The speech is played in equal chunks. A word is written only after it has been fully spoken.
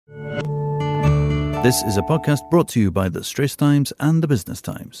This is a podcast brought to you by The Straits Times and The Business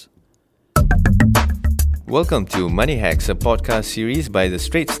Times. Welcome to Money Hacks, a podcast series by The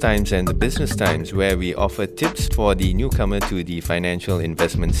Straits Times and The Business Times, where we offer tips for the newcomer to the financial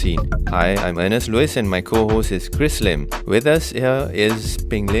investment scene. Hi, I'm Ernest Lewis and my co-host is Chris Lim. With us here is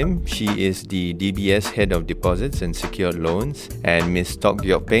Ping Lim. She is the DBS Head of Deposits and Secured Loans, and Ms. Tok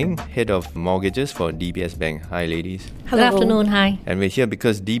Giok Peng, Head of Mortgages for DBS Bank. Hi, ladies. Hello. Good afternoon. Hi. And we're here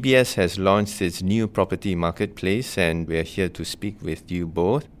because DBS has launched its new property marketplace, and we're here to speak with you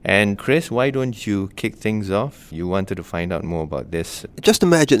both. And Chris, why don't you kick things off? You wanted to find out more about this. Just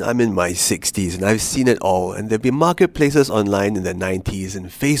imagine I'm in my 60s and I've seen it all, and there've been marketplaces online in the 90s, and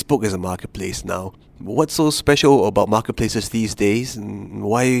Facebook is a marketplace now. What's so special about marketplaces these days, and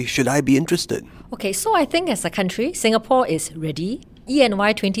why should I be interested? Okay, so I think as a country, Singapore is ready. EY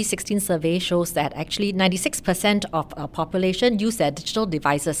 2016 survey shows that actually 96% of our population use their digital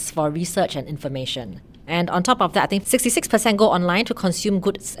devices for research and information. And on top of that, I think 66% go online to consume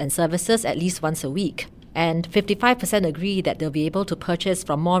goods and services at least once a week. And 55% agree that they'll be able to purchase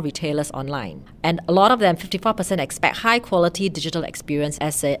from more retailers online. And a lot of them, 54%, expect high-quality digital experience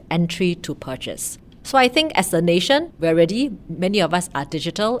as an entry to purchase. So I think as a nation, we're ready. Many of us are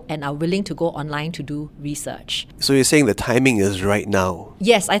digital and are willing to go online to do research. So you're saying the timing is right now?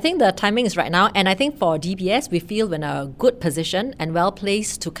 Yes, I think the timing is right now. And I think for DBS, we feel we're in a good position and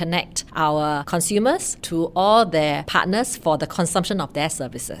well-placed to connect our consumers to all their partners for the consumption of their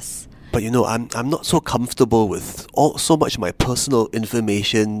services. But I'm not so comfortable with so much of my personal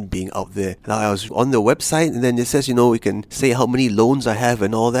information being out there. Now, I was on the website and then it says, we can say how many loans I have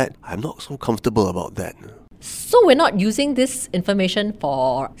and all that. I'm not so comfortable about that. So we're not using this information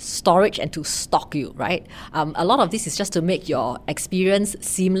for storage and to stalk you, right? A lot of this is just to make your experience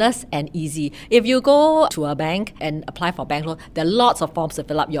seamless and easy. If you go to a bank and apply for a bank loan, there are lots of forms to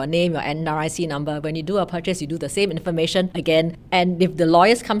fill up: your name, your NRIC number. When you do a purchase, you do the same information again. And if the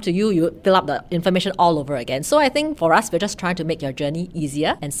lawyers come to you, you fill up the information all over again. So I think for us, we're just trying to make your journey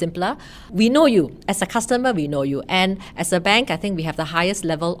easier and simpler. We know you. As a customer, we know you. And as a bank, I think we have the highest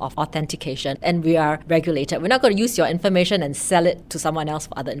level of authentication and we are regulated. We're not going to use your information and sell it to someone else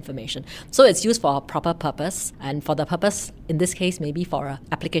for other information. So it's used for a proper purpose, and for the purpose, in this case, maybe for an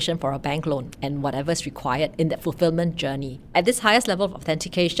application for a bank loan and whatever is required in that fulfillment journey. At this highest level of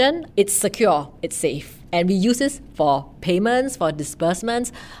authentication, it's secure, it's safe. And we use this for payments, for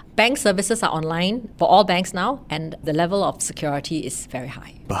disbursements. Bank services are online for all banks now, and the level of security is very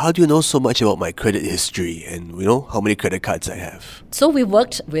high. But how do you know so much about my credit history and, how many credit cards I have? So we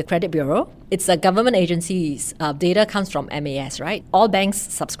worked with Credit Bureau. It's a government agency's data comes from MAS, right? All banks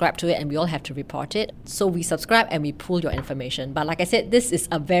subscribe to it and we all have to report it. So we subscribe and we pull your information. But like I said, this is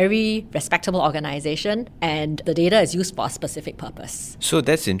a very respectable organization and the data is used for a specific purpose. So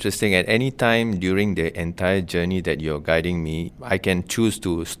that's interesting. At any time during the entire journey that you're guiding me, I can choose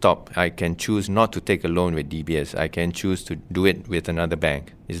to stop. I can choose not to take a loan with DBS. I can choose to do it with another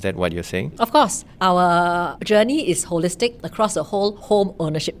bank. Is that what you're saying? Of course. Our journey is holistic across the whole home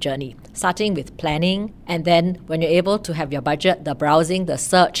ownership journey, starting with planning, and then when you're able to have your budget, the browsing, the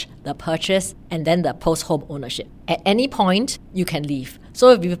search, the purchase, and then the post-home ownership. At any point, you can leave. So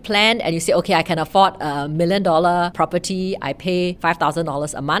if you've planned and you say, okay, I can afford $1 million property, I pay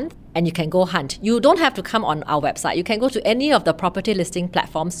 $5,000 a month, and you can go hunt. You don't have to come on our website. You can go to any of the property listing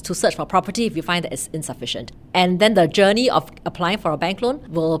platforms to search for property if you find that it's insufficient. And then the journey of applying for a bank loan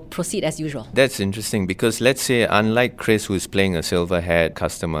will proceed as usual. That's interesting because let's say, unlike Chris, who's playing a silver hat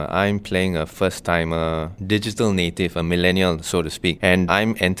customer, I'm playing a first-timer, digital native, a millennial, so to speak, and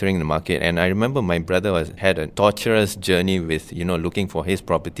I'm entering the market. And I remember my brother had a torturous journey with, looking for his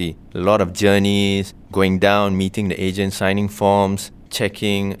property. A lot of journeys, going down, meeting the agent, signing forms,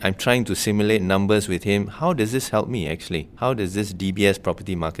 checking. I'm trying to simulate numbers with him. How does this help me actually? How does this DBS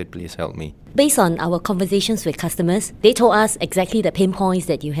property marketplace help me? Based on our conversations with customers, they told us exactly the pain points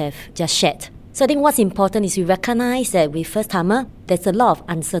that you have just shared. So I think what's important is we recognize that with first-timer, there's a lot of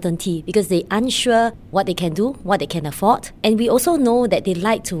uncertainty because they're unsure what they can do, what they can afford. And we also know that they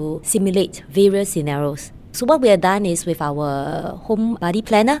like to simulate various scenarios. So what we have done is with our Home Buddy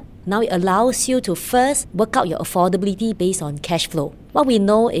Planner, now it allows you to first work out your affordability based on cash flow. What we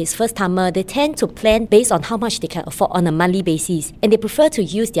know is first-timer, they tend to plan based on how much they can afford on a monthly basis, and they prefer to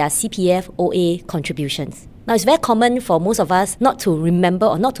use their CPF OA contributions. Now, it's very common for most of us not to remember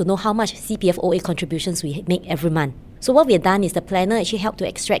or not to know how much CPF OA contributions we make every month. So what we have done is the planner actually helped to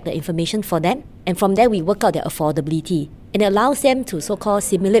extract the information for them, and from there we work out their affordability. And it allows them to so-called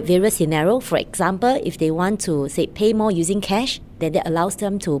simulate various scenarios. For example, if they want to, say, pay more using cash, then that allows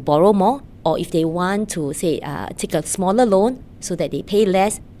them to borrow more. Or if they want to, say, take a smaller loan, so that they pay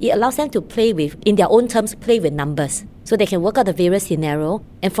less. It allows them to play with, in their own terms, play with numbers. So they can work out the various scenarios,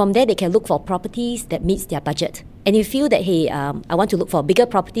 and from there they can look for properties that meets their budget. And you feel that, hey, I want to look for a bigger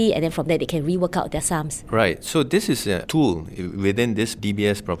property, and then from there they can rework out their sums. Right. So this is a tool within this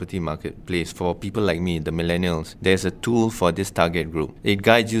DBS property marketplace for people like me, the millennials. There's a tool for this target group. It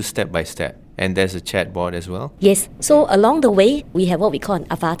guides you step by step. And there's a chatbot as well? Yes. So along the way, we have what we call an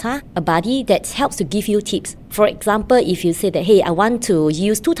avatar, a buddy that helps to give you tips. For example, if you say that, hey, I want to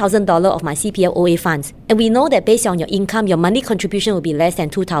use $2,000 of my CPF OA funds, and we know that based on your income, your monthly contribution will be less than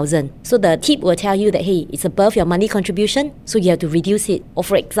 $2,000. So the tip will tell you that, hey, it's above your monthly contribution, so you have to reduce it. Or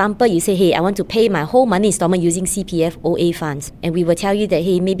for example, you say, hey, I want to pay my whole monthly installment using CPF OA funds, and we will tell you that,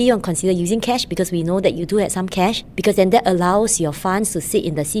 hey, maybe you want to consider using cash because we know that you do have some cash, because then that allows your funds to sit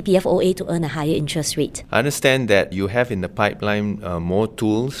in the CPF OA to earn a higher interest rate. I understand that you have in the pipeline more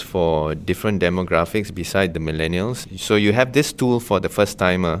tools for different demographics beside the millennials. So you have this tool for the first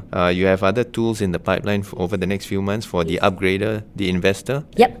timer. You have other tools in the pipeline over the next few months for the upgrader, the investor.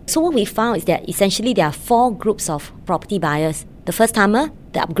 Yep. So what we found is that essentially there are 4 groups of property buyers. The first timer,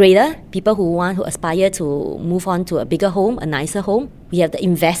 the upgrader, people who aspire to move on to a bigger home, a nicer home. We have the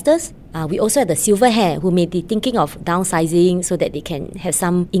investors. We also have the silver hair who may be thinking of downsizing so that they can have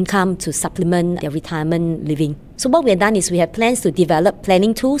some income to supplement their retirement living. So what we have done is we have plans to develop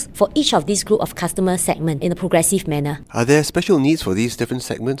planning tools for each of these group of customer segment in a progressive manner. Are there special needs for these different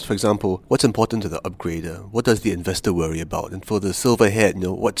segments? For example, what's important to the upgrader? What does the investor worry about? And for the silver hair,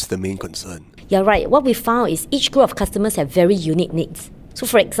 what's the main concern? You're right. What we found is each group of customers have very unique needs. So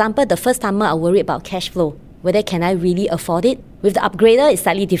for example, the first timer are worried about cash flow. Whether can I really afford it? With the upgrader, it's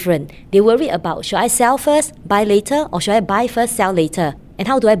slightly different. They worry about, should I sell first, buy later, or should I buy first, sell later? And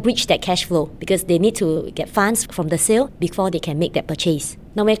how do I bridge that cash flow? Because they need to get funds from the sale before they can make that purchase.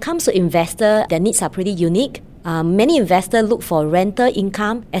 Now, when it comes to investor, their needs are pretty unique. Many investors look for rental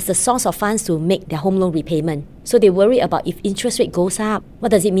income as a source of funds to make their home loan repayment. So they worry about if interest rate goes up, what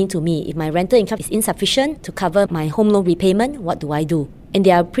does it mean to me? If my rental income is insufficient to cover my home loan repayment, what do I do? And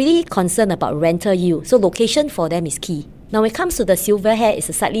they are pretty concerned about rental yield. So location for them is key. Now, when it comes to the silver hair, it's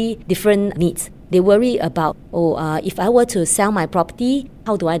a slightly different needs. They worry about, if I were to sell my property,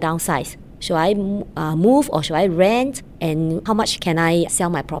 how do I downsize? Should I move or should I rent? And how much can I sell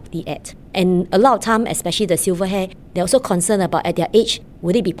my property at? And a lot of time, especially the silver hair, they're also concerned about at their age,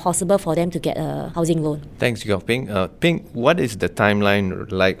 would it be possible for them to get a housing loan? Thanks, Giok Ping. Ping, what is the timeline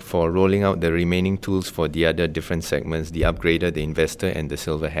like for rolling out the remaining tools for the other different segments, the upgrader, the investor, and the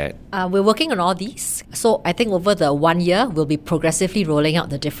silver hat? We're working on all these. So I think over the 1 year, we'll be progressively rolling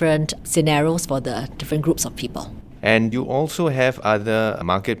out the different scenarios for the different groups of people. And you also have other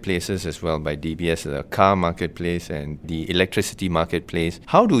marketplaces as well by DBS, the car marketplace and the electricity marketplace.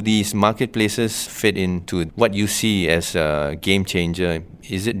 How do these marketplaces fit into what you see as a game changer?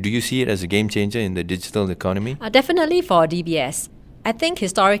 Do you see it as a game changer in the digital economy? Definitely for DBS. I think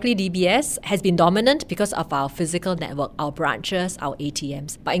historically DBS has been dominant because of our physical network, our branches, our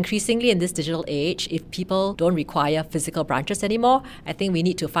ATMs. But increasingly in this digital age, if people don't require physical branches anymore, I think we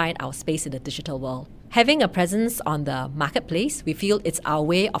need to find our space in the digital world. Having a presence on the marketplace, we feel it's our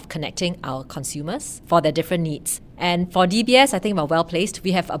way of connecting our consumers for their different needs. And for DBS, I think we're well placed.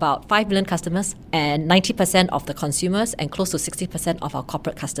 We have about 5 million customers and 90% of the consumers and close to 60% of our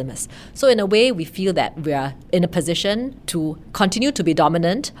corporate customers. So in a way, we feel that we are in a position to continue to be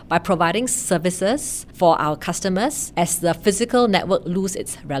dominant by providing services for our customers as the physical network loses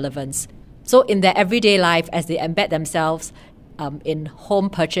its relevance. So in their everyday life, as they embed themselves in home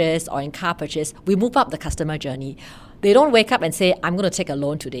purchase or in car purchase, we move up the customer journey. They don't wake up and say, I'm going to take a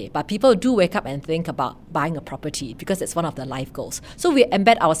loan today. But people do wake up and think about buying a property because it's one of their life goals. So we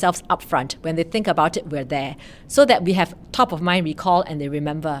embed ourselves upfront. When they think about it, we're there. So that we have top of mind recall and they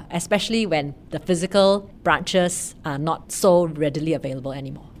remember, especially when the physical branches are not so readily available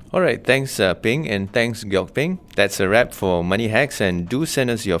anymore. All right, thanks Ping and thanks Giok Ping. That's a wrap for Money Hacks, and do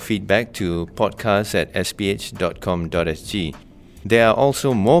send us your feedback to podcast@sph.com.sg. There are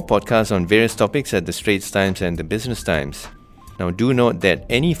also more podcasts on various topics at the Straits Times and the Business Times. Now, do note that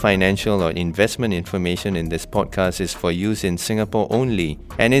any financial or investment information in this podcast is for use in Singapore only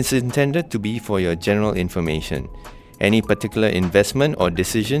and is intended to be for your general information. Any particular investment or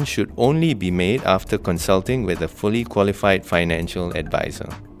decision should only be made after consulting with a fully qualified financial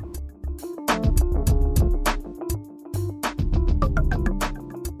advisor.